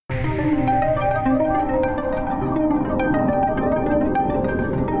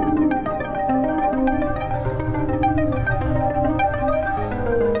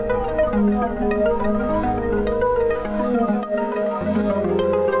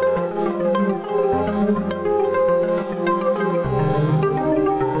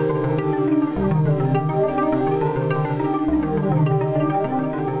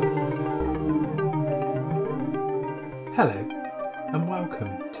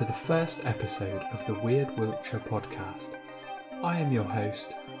to the first episode of the Weird Wiltshire podcast. I am your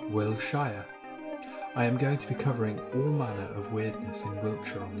host, Will Shire. I am going to be covering all manner of weirdness in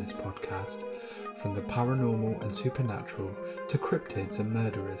Wiltshire on this podcast, from the paranormal and supernatural to cryptids and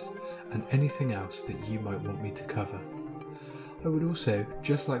murderers, and anything else that you might want me to cover. I would also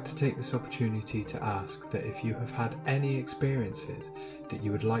just like to take this opportunity to ask that if you have had any experiences that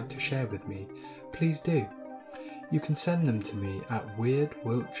you would like to share with me, please do. You can send them to me at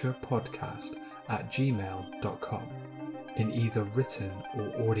weirdwiltshirepodcast@gmail.com in either written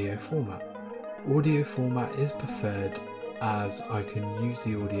or audio format. Audio format is preferred as I can use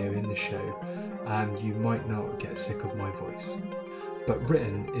the audio in the show and you might not get sick of my voice. But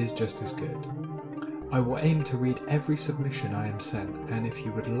written is just as good. I will aim to read every submission I am sent, and if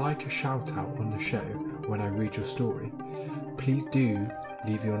you would like a shout out on the show when I read your story, please do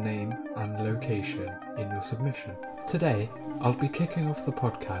leave your name and location in your submission. Today, I'll be kicking off the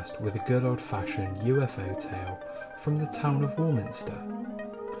podcast with a good old-fashioned UFO tale from the town of Warminster.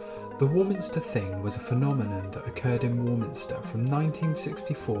 The Warminster Thing was a phenomenon that occurred in Warminster from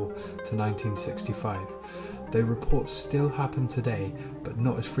 1964 to 1965, though reports still happen today, but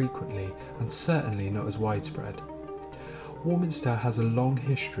not as frequently and certainly not as widespread. Warminster has a long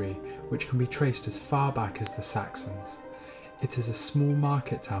history which can be traced as far back as the Saxons. It is a small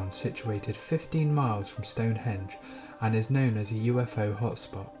market town situated 15 miles from Stonehenge and is known as a UFO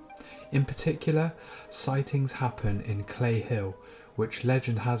hotspot. In particular, sightings happen in Clay Hill, which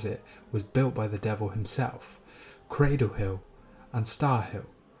legend has it was built by the devil himself, Cradle Hill and Star Hill,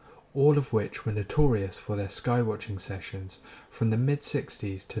 all of which were notorious for their skywatching sessions from the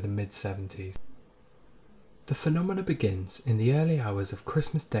mid-60s to the mid-70s. The phenomena begins in the early hours of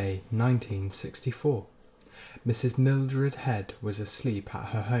Christmas Day 1964. Mrs. Mildred Head was asleep at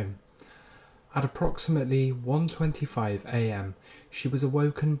her home. At approximately 1:25 a.m, she was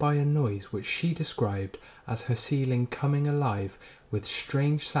awoken by a noise which she described as her ceiling coming alive with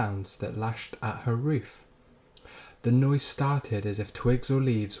strange sounds that lashed at her roof. The noise started as if twigs or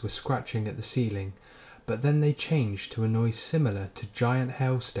leaves were scratching at the ceiling, but then they changed to a noise similar to giant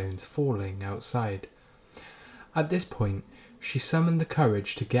hailstones falling outside. At this point, she summoned the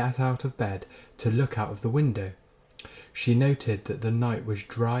courage to get out of bed to look out of the window. She noted that the night was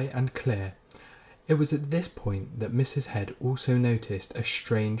dry and clear. It was at this point that Mrs. Head also noticed a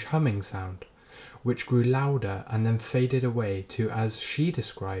strange humming sound, which grew louder and then faded away to, as she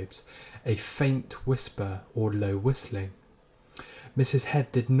describes, a faint whisper or low whistling. Mrs.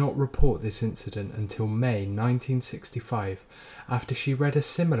 Head did not report this incident until May 1965, after she read a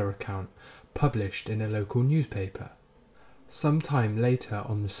similar account published in a local newspaper. Sometime later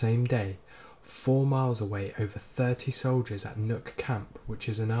on the same day, 4 miles away, over 30 soldiers at Nook Camp, which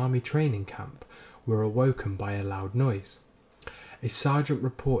is an army training camp, were awoken by a loud noise. A sergeant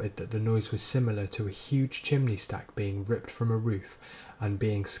reported that the noise was similar to a huge chimney stack being ripped from a roof and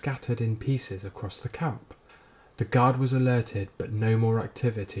being scattered in pieces across the camp. The guard was alerted, but no more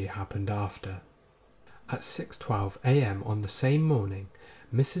activity happened after. At 6:12 a.m. on the same morning,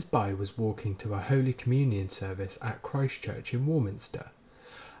 Mrs. Bye was walking to a Holy Communion service at Christ Church in Warminster.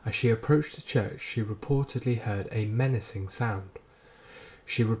 As she approached the church, she reportedly heard a menacing sound.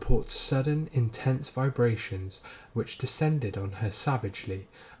 She reports sudden, intense vibrations which descended on her savagely,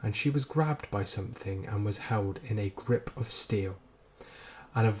 and she was grabbed by something and was held in a grip of steel.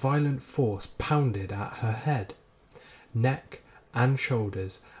 And a violent force pounded at her head, neck and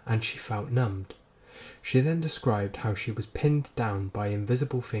shoulders, and she felt numbed. She then described how she was pinned down by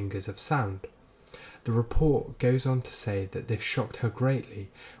invisible fingers of sound. The report goes on to say that this shocked her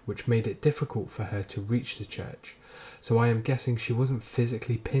greatly, which made it difficult for her to reach the church. So I am guessing she wasn't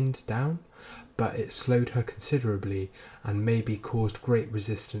physically pinned down, but it slowed her considerably and maybe caused great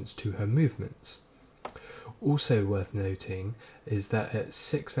resistance to her movements. Also worth noting is that at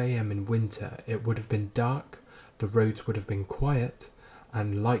 6 a.m. in winter it would have been dark, the roads would have been quiet,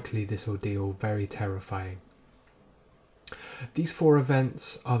 and likely this ordeal very terrifying. These 4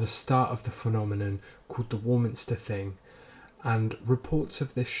 events are the start of the phenomenon called the Warminster Thing, and reports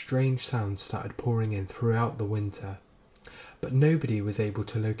of this strange sound started pouring in throughout the winter, but nobody was able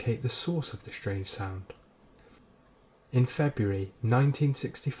to locate the source of the strange sound. In February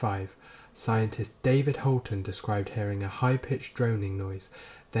 1965, scientist David Holton described hearing a high-pitched droning noise,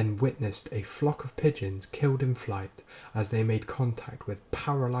 then witnessed a flock of pigeons killed in flight as they made contact with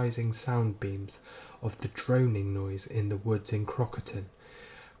paralysing sound beams of the droning noise in the woods in Crockerton.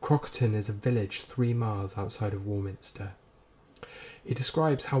 Crockerton is a village 3 miles outside of Warminster. He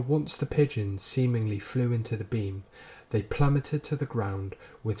describes how once the pigeons seemingly flew into the beam, they plummeted to the ground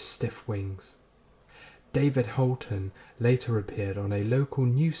with stiff wings. David Holton later appeared on a local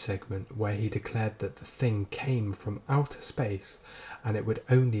news segment where he declared that the thing came from outer space and it would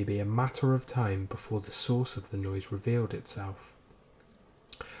only be a matter of time before the source of the noise revealed itself.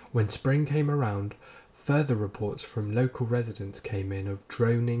 When spring came around, further reports from local residents came in of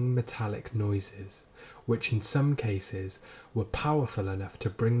droning metallic noises, which in some cases were powerful enough to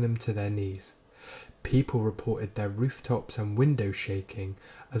bring them to their knees. People reported their rooftops and windows shaking,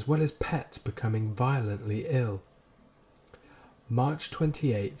 as well as pets becoming violently ill. March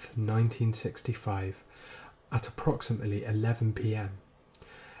 28, 1965, at approximately 11 p.m,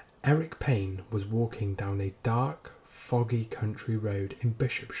 Eric Payne was walking down a dark, foggy country road in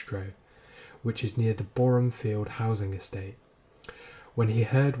Bishopstrow, which is near the Borehamfield housing estate, when he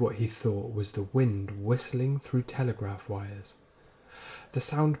heard what he thought was the wind whistling through telegraph wires. The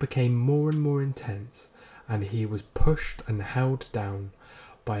sound became more and more intense, and he was pushed and held down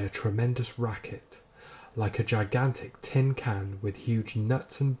by a tremendous racket, like a gigantic tin can with huge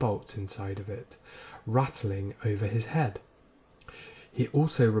nuts and bolts inside of it, rattling over his head. He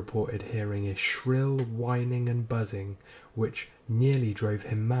also reported hearing a shrill whining and buzzing, which nearly drove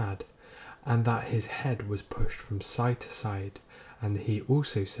him mad, and that his head was pushed from side to side, and he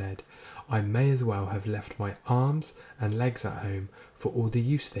also said, "I may as well have left my arms and legs at home for all the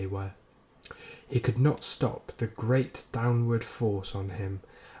use they were." He could not stop the great downward force on him,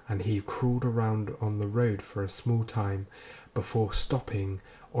 and he crawled around on the road for a small time before stopping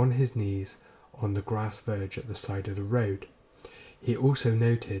on his knees on the grass verge at the side of the road. He also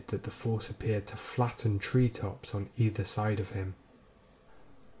noted that the force appeared to flatten treetops on either side of him.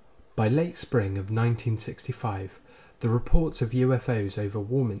 By late spring of 1965, the reports of UFOs over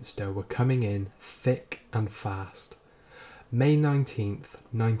Warminster were coming in thick and fast. May 19th,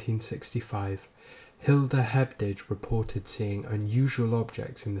 1965, Hilda Hebdige reported seeing unusual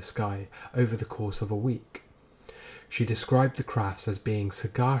objects in the sky over the course of a week. She described the crafts as being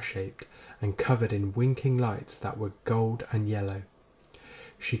cigar-shaped and covered in winking lights that were gold and yellow.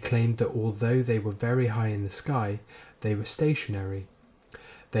 She claimed that although they were very high in the sky, they were stationary.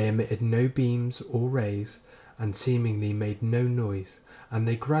 They emitted no beams or rays and seemingly made no noise, and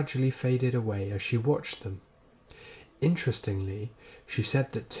they gradually faded away as she watched them. Interestingly, she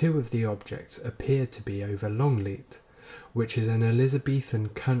said that two of the objects appeared to be over Longleat, which is an Elizabethan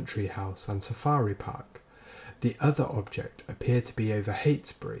country house and safari park. The other object appeared to be over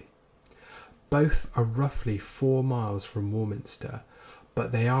Heytesbury. Both are roughly 4 miles from Warminster,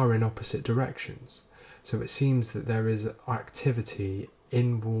 but they are in opposite directions, so it seems that there is activity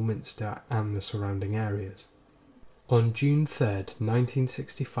in Warminster and the surrounding areas. On June 3rd,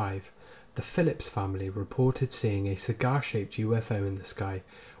 1965, the Phillips family reported seeing a cigar-shaped UFO in the sky,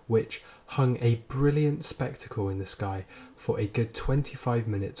 which hung a brilliant spectacle in the sky for a good 25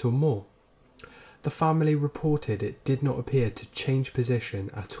 minutes or more. The family reported it did not appear to change position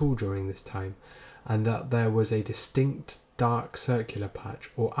at all during this time, and that there was a distinct dark circular patch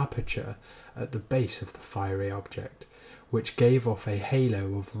or aperture at the base of the fiery object, which gave off a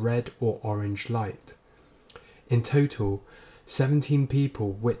halo of red or orange light. In total, 17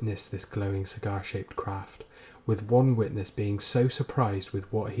 people witnessed this glowing cigar-shaped craft, with one witness being so surprised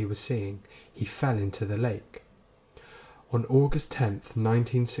with what he was seeing, he fell into the lake. On August 10th,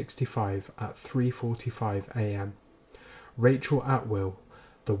 1965, at 3:45 a.m, Rachel Atwill,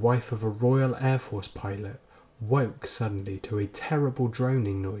 the wife of a Royal Air Force pilot, woke suddenly to a terrible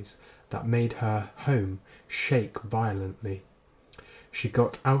droning noise that made her home shake violently. She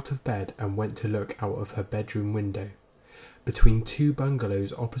got out of bed and went to look out of her bedroom window. Between two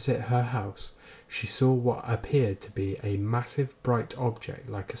bungalows opposite her house, she saw what appeared to be a massive bright object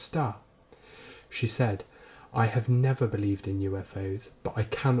like a star. She said, "I have never believed in UFOs, but I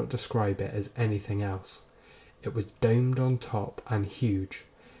cannot describe it as anything else. It was domed on top and huge.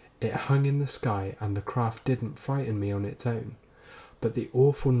 It hung in the sky and the craft didn't frighten me on its own, but the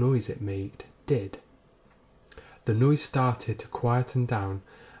awful noise it made did. The noise started to quieten down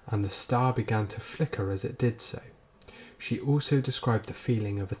and the star began to flicker as it did so." She also described the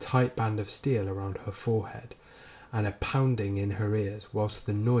feeling of a tight band of steel around her forehead and a pounding in her ears whilst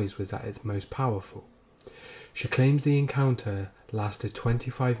the noise was at its most powerful. She claims the encounter lasted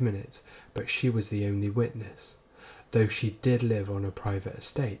 25 minutes, but she was the only witness, though she did live on a private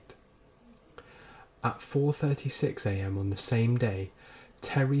estate. At 4:36 a.m. on the same day,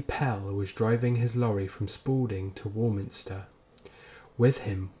 Terry Pell was driving his lorry from Spalding to Warminster. With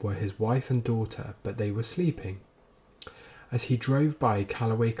him were his wife and daughter, but they were sleeping. As he drove by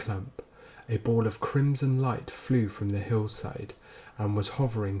Callaway Clump, a ball of crimson light flew from the hillside and was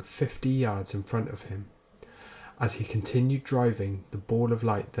hovering 50 yards in front of him. As he continued driving, the ball of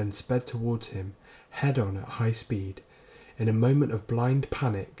light then sped towards him, head-on at high speed. In a moment of blind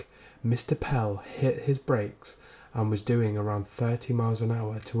panic, Mr. Pell hit his brakes and was doing around 30 miles an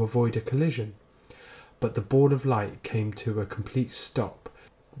hour to avoid a collision. But the ball of light came to a complete stop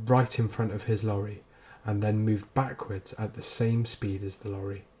right in front of his lorry and then moved backwards at the same speed as the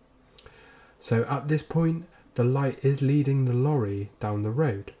lorry. So at this point, the light is leading the lorry down the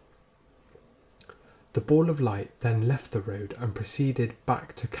road. The ball of light then left the road and proceeded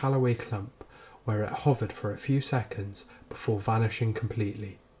back to Callaway Clump, where it hovered for a few seconds before vanishing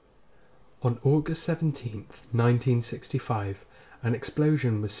completely. On August 17th, 1965, an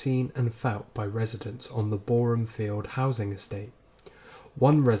explosion was seen and felt by residents on the Boreham Field housing estate.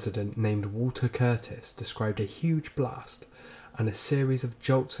 One resident named Walter Curtis described a huge blast and a series of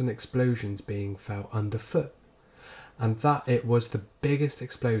jolts and explosions being felt underfoot, and that it was the biggest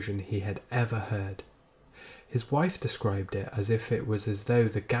explosion he had ever heard. His wife described it as if it was as though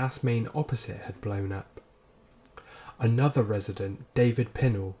the gas main opposite had blown up. Another resident, David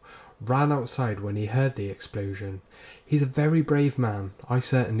Pinnell, ran outside when he heard the explosion. He's a very brave man. I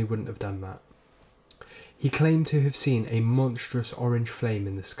certainly wouldn't have done that. He claimed to have seen a monstrous orange flame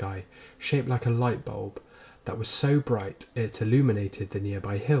in the sky, shaped like a light bulb, that was so bright it illuminated the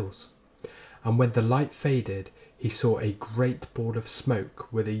nearby hills. And when the light faded, he saw a great ball of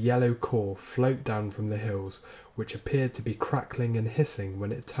smoke with a yellow core float down from the hills, which appeared to be crackling and hissing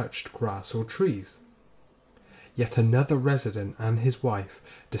when it touched grass or trees. Yet another resident and his wife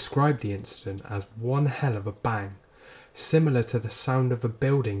described the incident as one hell of a bang, similar to the sound of a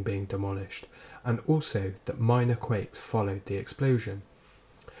building being demolished, and also that minor quakes followed the explosion.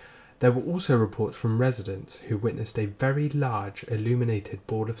 There were also reports from residents who witnessed a very large illuminated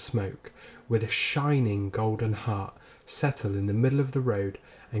ball of smoke with a shining golden heart settle in the middle of the road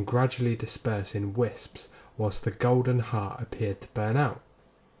and gradually disperse in wisps whilst the golden heart appeared to burn out.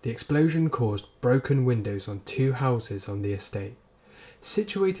 The explosion caused broken windows on 2 houses on the estate.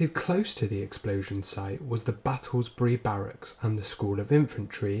 Situated close to the explosion site was the Battlesbury Barracks and the School of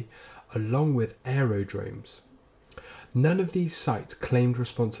Infantry, along with aerodromes. None of these sites claimed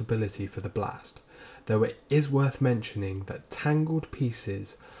responsibility for the blast, though it is worth mentioning that tangled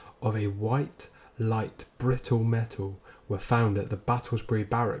pieces of a white, light, brittle metal were found at the Battlesbury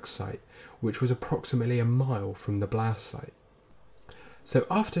Barracks site, which was approximately a mile from the blast site. So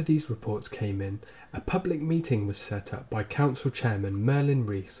after these reports came in, a public meeting was set up by Council Chairman Merlin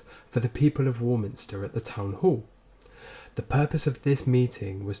Rees for the people of Warminster at the Town Hall. The purpose of this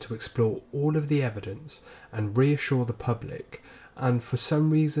meeting was to explore all of the evidence and reassure the public, and for some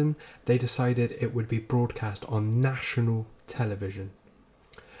reason they decided it would be broadcast on national television.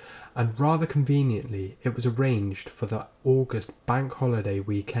 And rather conveniently, it was arranged for the August bank holiday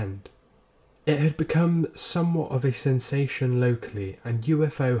weekend. It had become somewhat of a sensation locally, and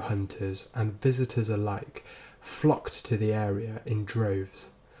UFO hunters and visitors alike flocked to the area in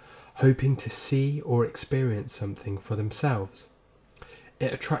droves, hoping to see or experience something for themselves.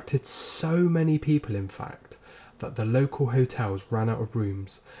 It attracted so many people, in fact, that the local hotels ran out of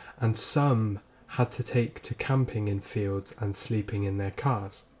rooms, and some had to take to camping in fields and sleeping in their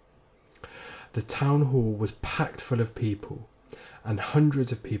cars. The town hall was packed full of people, and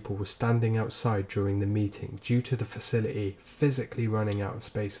hundreds of people were standing outside during the meeting due to the facility physically running out of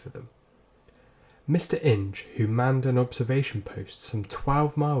space for them. Mr. Inge, who manned an observation post some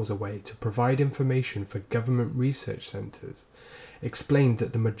 12 miles away to provide information for government research centres, explained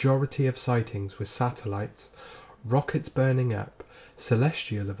that the majority of sightings were satellites, rockets burning up,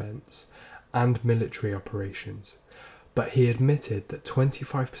 celestial events, and military operations, but he admitted that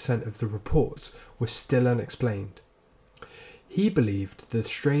 25% of the reports were still unexplained. He believed the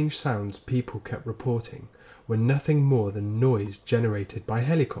strange sounds people kept reporting were nothing more than noise generated by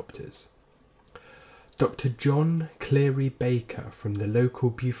helicopters. Dr. John Cleary Baker from the local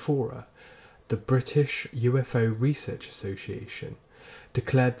BUFORA, the British UFO Research Association,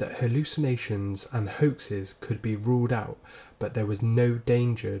 declared that hallucinations and hoaxes could be ruled out, but there was no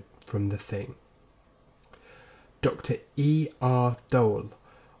danger from the thing. Dr. E. R. Dole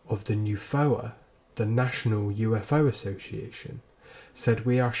of the NUFOA, the National UFO Association, said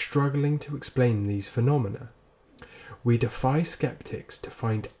we are struggling to explain these phenomena. We defy skeptics to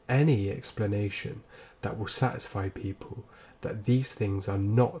find any explanation that will satisfy people that these things are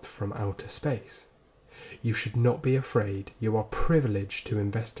not from outer space. You should not be afraid, you are privileged to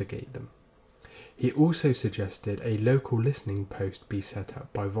investigate them. He also suggested a local listening post be set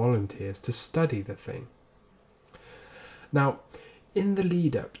up by volunteers to study the thing. Now, in the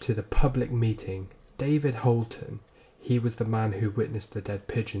lead up to the public meeting, David Holton, he was the man who witnessed the dead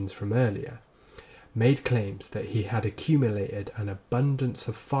pigeons from earlier, made claims that he had accumulated an abundance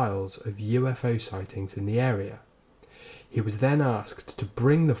of files of UFO sightings in the area. He was then asked to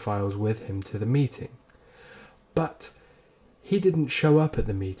bring the files with him to the meeting, but he didn't show up at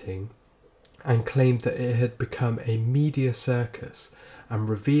the meeting and claimed that it had become a media circus, and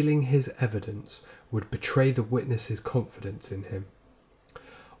revealing his evidence would betray the witnesses' confidence in him.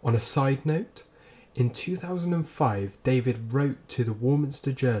 On a side note, in 2005, David wrote to the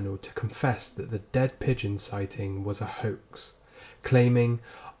Warminster Journal to confess that the dead pigeon sighting was a hoax, claiming,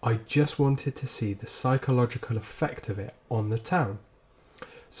 "I just wanted to see the psychological effect of it on the town."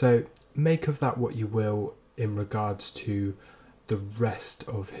 So make of that what you will in regards to the rest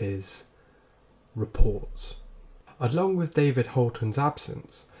of his reports. Along with David Holton's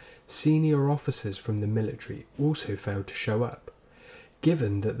absence, senior officers from the military also failed to show up.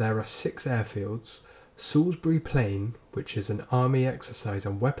 Given that there are 6 airfields, Salisbury Plain, which is an army exercise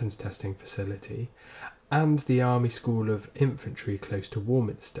and weapons testing facility, and the Army School of Infantry close to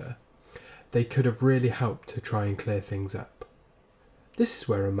Warminster, they could have really helped to try and clear things up. This is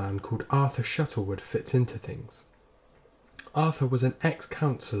where a man called Arthur Shuttlewood fits into things. Arthur was an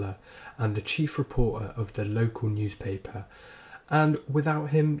ex-councillor and the chief reporter of the local newspaper, and without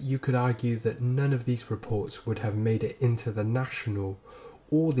him you could argue that none of these reports would have made it into the national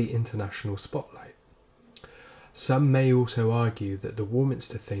or the international spotlight. Some may also argue that the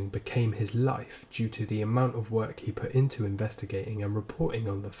Warminster thing became his life due to the amount of work he put into investigating and reporting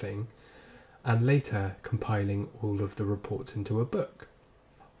on the thing, and later compiling all of the reports into a book.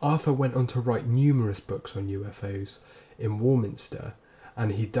 Arthur went on to write numerous books on UFOs in Warminster,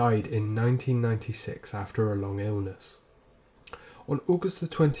 and he died in 1996 after a long illness. On August the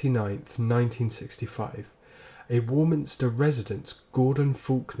 29th, 1965, a Warminster resident, Gordon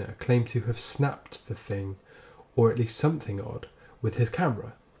Faulkner, claimed to have snapped the thing, or at least something odd, with his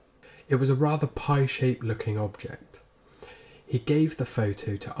camera. It was a rather pie-shaped looking object. He gave the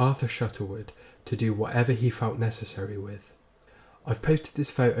photo to Arthur Shuttlewood to do whatever he felt necessary with. I've posted this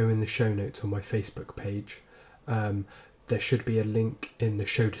photo in the show notes on my Facebook page. There should be a link in the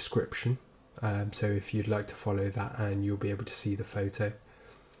show description, so if you'd like to follow that, and you'll be able to see the photo.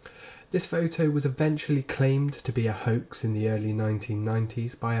 This photo was eventually claimed to be a hoax in the early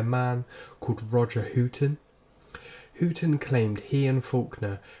 1990s by a man called Roger Hooton. Hooton claimed he and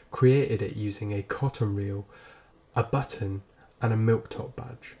Faulkner created it using a cotton reel, a button and a milk-top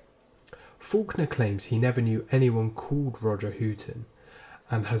badge. Faulkner claims he never knew anyone called Roger Hooton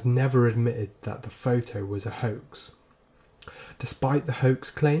and has never admitted that the photo was a hoax. Despite the hoax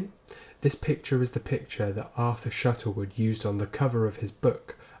claim, this picture is the picture that Arthur Shuttlewood used on the cover of his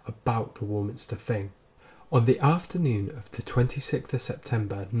book about the Warminster thing. On the afternoon of the 26th of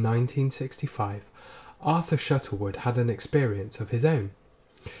September 1965, Arthur Shuttlewood had an experience of his own.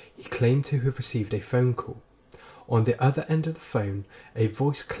 He claimed to have received a phone call. On the other end of the phone, a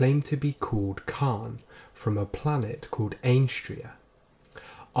voice claimed to be called Khan from a planet called Ainstria.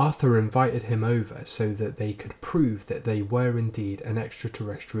 Arthur invited him over so that they could prove that they were indeed an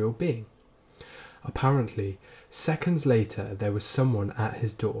extraterrestrial being. Apparently, seconds later there was someone at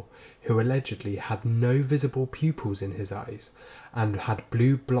his door who allegedly had no visible pupils in his eyes and had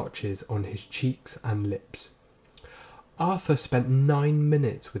blue blotches on his cheeks and lips. Arthur spent 9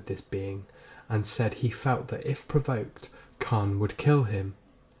 minutes with this being and said he felt that if provoked, Khan would kill him.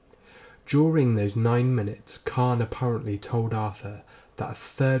 During those 9 minutes, Khan apparently told Arthur that a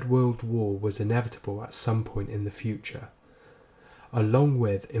Third World War was inevitable at some point in the future, along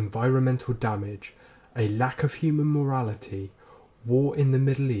with environmental damage, a lack of human morality, war in the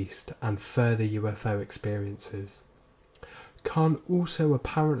Middle East, and further UFO experiences. Khan also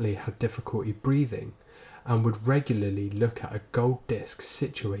apparently had difficulty breathing and would regularly look at a gold disc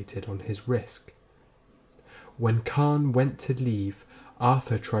situated on his wrist. When Khan went to leave,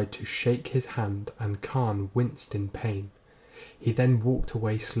 Arthur tried to shake his hand and Khan winced in pain. He then walked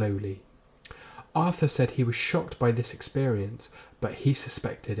away slowly. Arthur said he was shocked by this experience, but he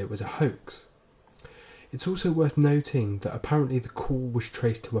suspected it was a hoax. It's also worth noting that apparently the call was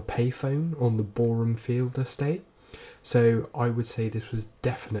traced to a payphone on the Boreham Field estate, so I would say this was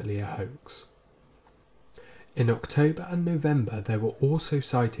definitely a hoax. In October and November there were also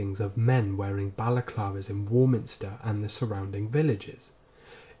sightings of men wearing balaclavas in Warminster and the surrounding villages.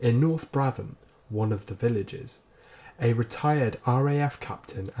 In North Bravant, one of the villages, a retired RAF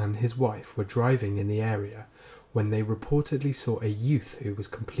captain and his wife were driving in the area when they reportedly saw a youth who was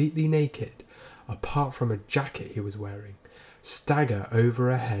completely naked, apart from a jacket he was wearing, stagger over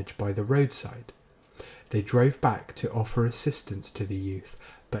a hedge by the roadside. They drove back to offer assistance to the youth,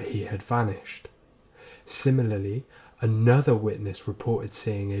 but he had vanished. Similarly, Another witness reported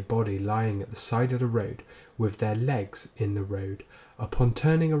seeing a body lying at the side of the road with their legs in the road. Upon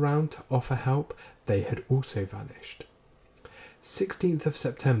turning around to offer help, they had also vanished. 16th of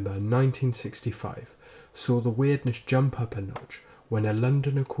September 1965 saw the weirdness jump up a notch when a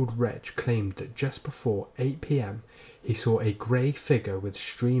Londoner called Reg claimed that just before 8 p.m. he saw a grey figure with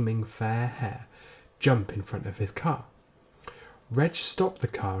streaming fair hair jump in front of his car. Reg stopped the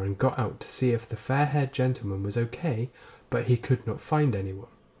car and got out to see if the fair-haired gentleman was okay, but he could not find anyone.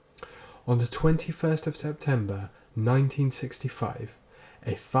 On the 21st of September 1965,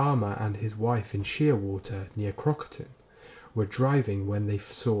 a farmer and his wife in Shearwater near Crockerton were driving when they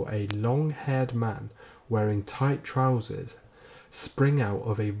saw a long-haired man wearing tight trousers spring out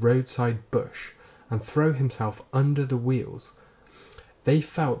of a roadside bush and throw himself under the wheels. They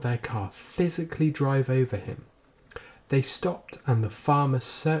felt their car physically drive over him. They stopped and the farmer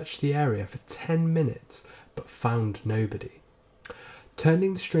searched the area for 10 minutes but found nobody.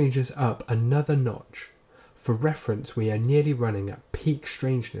 Turning the strangers up another notch, for reference we are nearly running at peak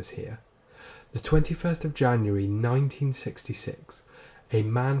strangeness here. The 21st of January 1966, a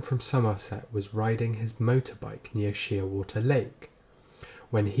man from Somerset was riding his motorbike near Shearwater Lake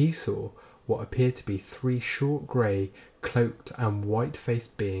when he saw what appeared to be 3 short grey, cloaked and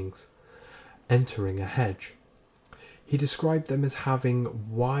white-faced beings entering a hedge. He described them as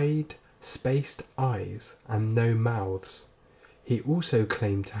having wide, spaced eyes and no mouths. He also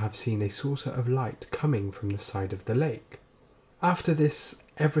claimed to have seen a saucer of light coming from the side of the lake. After this,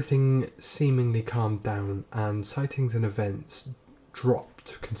 everything seemingly calmed down and sightings and events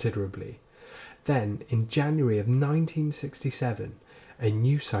dropped considerably. Then, in January of 1967, a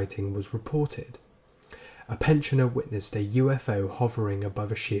new sighting was reported. A pensioner witnessed a UFO hovering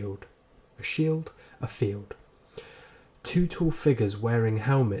above a field. 2 tall figures wearing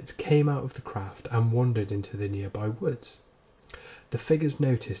helmets came out of the craft and wandered into the nearby woods. The figures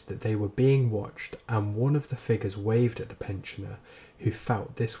noticed that they were being watched, and one of the figures waved at the pensioner, who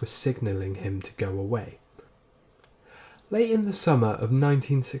felt this was signalling him to go away. Late in the summer of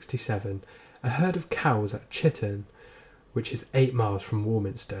 1967, a herd of cows at Chitton, which is 8 miles from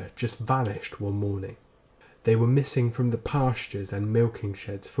Warminster, just vanished one morning. They were missing from the pastures and milking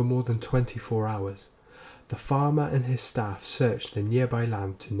sheds for more than 24 hours. The farmer and his staff searched the nearby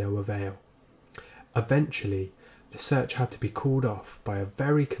land to no avail. Eventually, the search had to be called off by a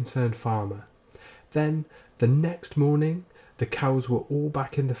very concerned farmer. Then, the next morning, the cows were all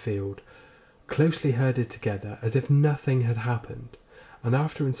back in the field, closely herded together as if nothing had happened, and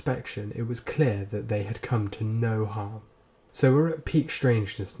after inspection it was clear that they had come to no harm. So we're at peak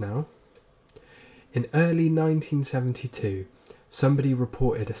strangeness now. In early 1972, somebody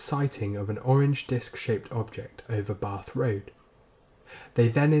reported a sighting of an orange disc-shaped object over Bath Road. They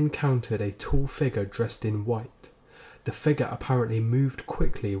then encountered a tall figure dressed in white. The figure apparently moved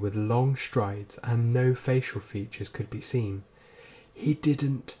quickly with long strides and no facial features could be seen. He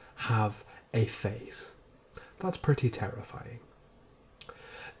didn't have a face. That's pretty terrifying.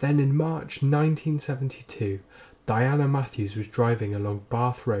 Then in March 1972, Diana Matthews was driving along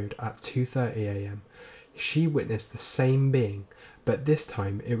Bath Road at 2:30 a.m. She witnessed the same being, but this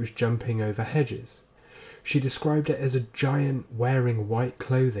time it was jumping over hedges. She described it as a giant wearing white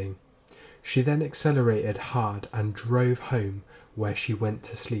clothing. She then accelerated hard and drove home, where she went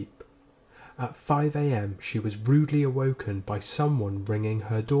to sleep. At 5 a.m. she was rudely awoken by someone ringing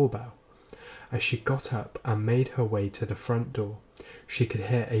her doorbell. As she got up and made her way to the front door, she could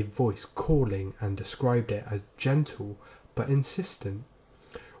hear a voice calling and described it as gentle but insistent.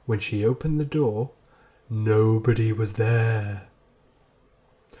 When she opened the door, nobody was there.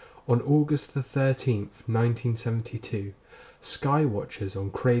 On August the 13th, 1972, skywatchers on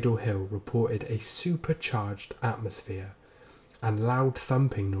Cradle Hill reported a supercharged atmosphere and loud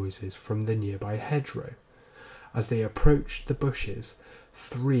thumping noises from the nearby hedgerow. As they approached the bushes,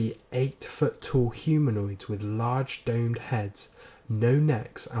 3 8-foot-tall humanoids with large domed heads, no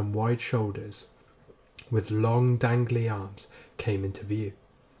necks and wide shoulders, with long dangly arms, came into view.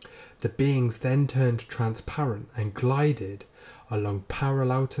 The beings then turned transparent and glided along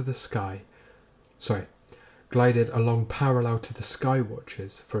parallel to the skywatchers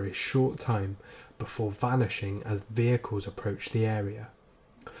for a short time before vanishing as vehicles approached the area.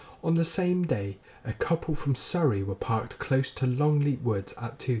 On the same day, a couple from Surrey were parked close to Longleat Woods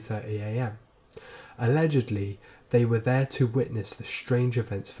at 2:30 a.m. Allegedly, they were there to witness the strange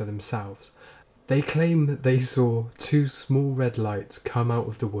events for themselves. They claim that they saw 2 small red lights come out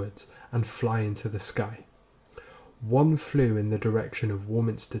of the woods and fly into the sky. One flew in the direction of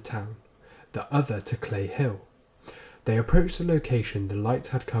Warminster town, the other to Clay Hill. They approached the location the lights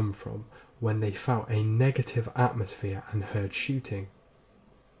had come from, when they felt a negative atmosphere and heard shooting.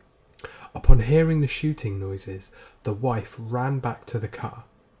 Upon hearing the shooting noises, the wife ran back to the car.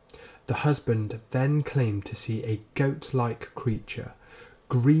 The husband then claimed to see a goat-like creature,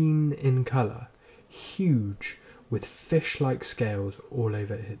 green in colour, huge, with fish-like scales all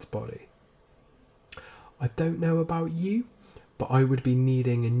over its body. I don't know about you, but I would be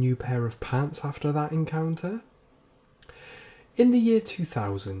needing a new pair of pants after that encounter. In the year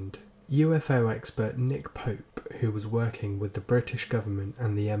 2000, UFO expert Nick Pope, who was working with the British government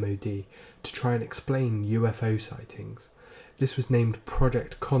and the MOD to try and explain UFO sightings, this was named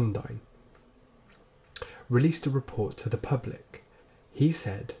Project Condign, released a report to the public. He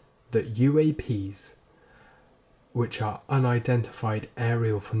said that UAPs, which are unidentified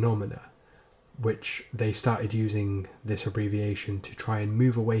aerial phenomena, which they started using this abbreviation to try and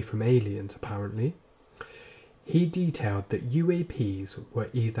move away from aliens apparently, he detailed that UAPs were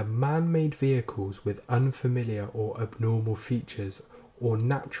either man-made vehicles with unfamiliar or abnormal features or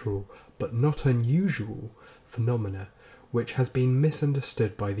natural but not unusual phenomena which has been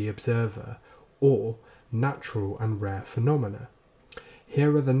misunderstood by the observer, or natural and rare phenomena.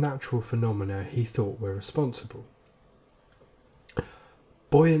 Here are the natural phenomena he thought were responsible.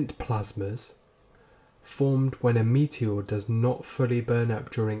 Buoyant plasmas, formed when a meteor does not fully burn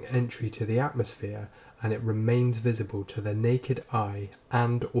up during entry to the atmosphere and it remains visible to the naked eye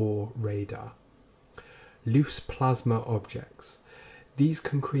and or radar. Loose plasma objects. These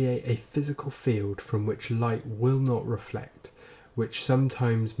can create a physical field from which light will not reflect, which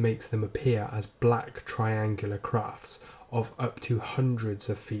sometimes makes them appear as black triangular crafts of up to hundreds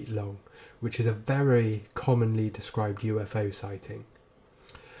of feet long, which is a very commonly described UFO sighting.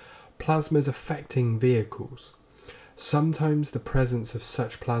 Plasmas affecting vehicles. Sometimes the presence of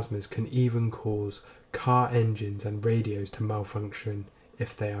such plasmas can even cause car engines and radios to malfunction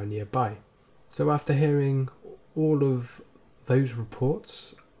if they are nearby. So after hearing all of those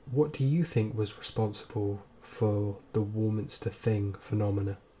reports, what do you think was responsible for the Warminster Thing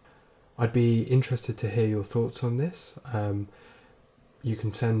phenomena? I'd be interested to hear your thoughts on this. You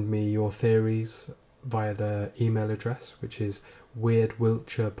can send me your theories via the email address, which is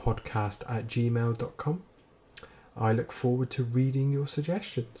weirdwiltshirepodcast@gmail.com. I look forward to reading your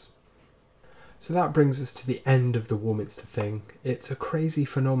suggestions. So that brings us to the end of the Warminster Thing. It's a crazy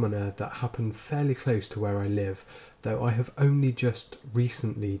phenomena that happened fairly close to where I live, though I have only just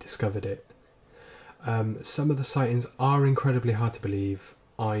recently discovered it. Some of the sightings are incredibly hard to believe.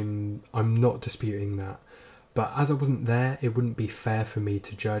 I'm not disputing that, but as I wasn't there, it wouldn't be fair for me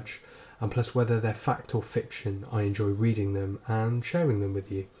to judge, and plus whether they're fact or fiction, I enjoy reading them and sharing them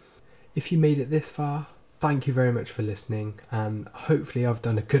with you. If you made it this far, thank you very much for listening, and hopefully I've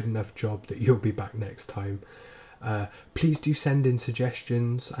done a good enough job that you'll be back next time. Please do send in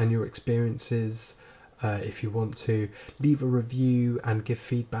suggestions and your experiences if you want to. Leave a review and give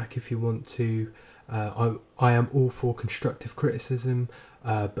feedback if you want to. I am all for constructive criticism,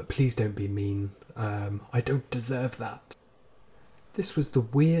 but please don't be mean. I don't deserve that. This was the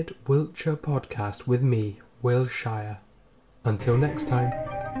Weird Wiltshire Podcast with me, Will Shire. Until next time.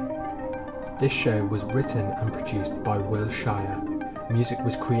 This show was written and produced by Will Shire. Music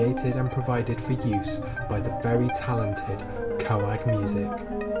was created and provided for use by the very talented Coag Music.